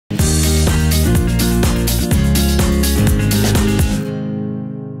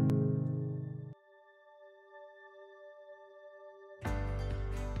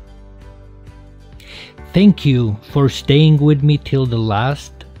Thank you for staying with me till the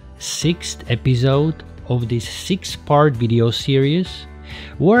last 6th episode of this 6-part video series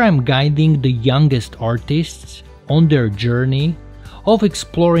where I'm guiding the youngest artists on their journey of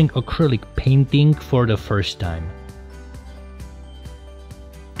exploring acrylic painting for the first time.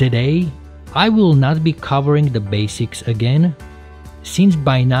 Today, I will not be covering the basics again, since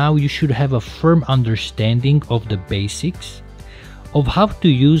by now you should have a firm understanding of the basics of how to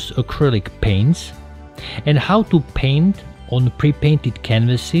use acrylic paints and how to paint on pre-painted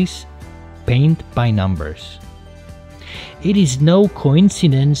canvases, paint by numbers. It is no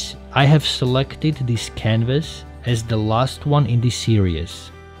coincidence I have selected this canvas as the last one in this series.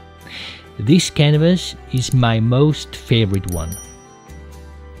 This canvas is my most favorite one.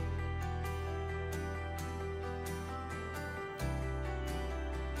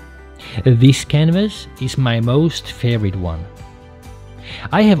 This canvas is my most favorite one.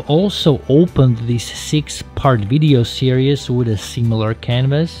 I have also opened this 6-part video series with a similar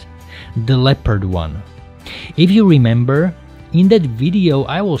canvas, the leopard one. If you remember, in that video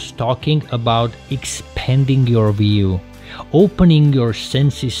I was talking about expanding your view, opening your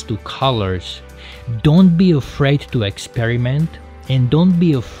senses to colors. Don't be afraid to experiment and don't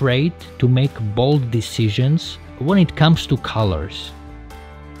be afraid to make bold decisions when it comes to colors.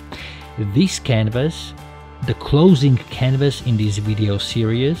 This canvas, the closing canvas in this video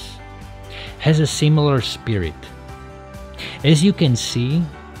series, has a similar spirit. As you can see,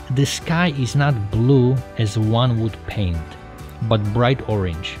 the sky is not blue as one would paint, but bright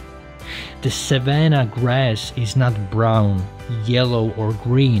orange. The savanna grass is not brown, yellow or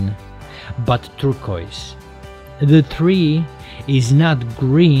green, but turquoise. The tree is not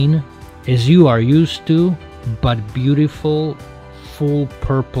green as you are used to, but beautiful, full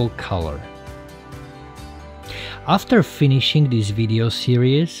purple color. After finishing this video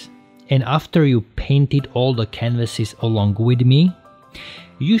series, and after you painted all the canvases along with me,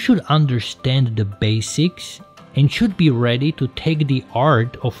 you should understand the basics and should be ready to take the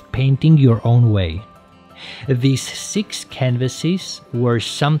art of painting your own way. These 6 canvases were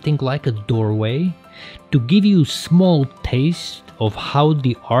something like a doorway to give you a small taste of how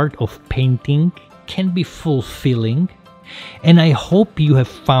the art of painting can be fulfilling, and I hope you have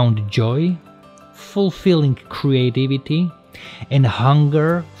found joy, fulfilling creativity, and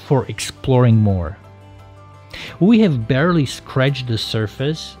hunger for exploring more. We have barely scratched the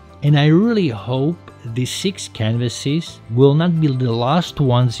surface, and I really hope these 6 canvases will not be the last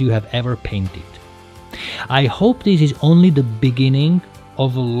ones you have ever painted. I hope this is only the beginning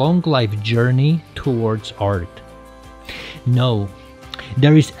of a long life journey towards art. No,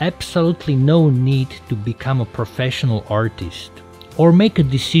 there is absolutely no need to become a professional artist or make a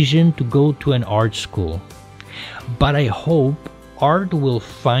decision to go to an art school. But I hope art will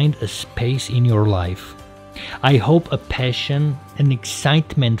find a space in your life. I hope a passion and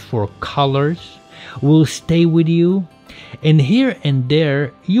excitement for colors will stay with you, and here and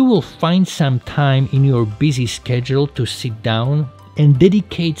there you will find some time in your busy schedule to sit down and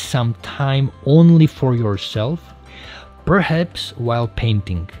dedicate some time only for yourself, perhaps while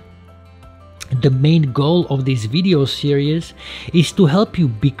painting. The main goal of this video series is to help you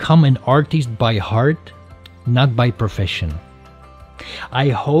become an artist by heart, not by profession. I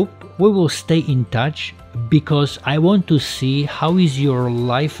hope we will stay in touch because I want to see how is your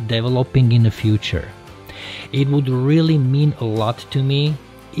life developing in the future. It would really mean a lot to me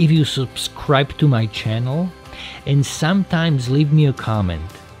if you subscribe to my channel and sometimes leave me a comment.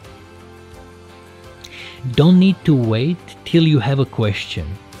 Don't need to wait till you have a question.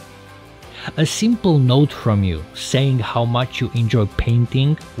 A simple note from you saying how much you enjoy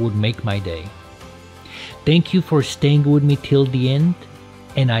painting would make my day. Thank you for staying with me till the end,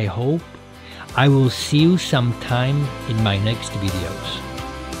 and I hope I will see you sometime in my next videos.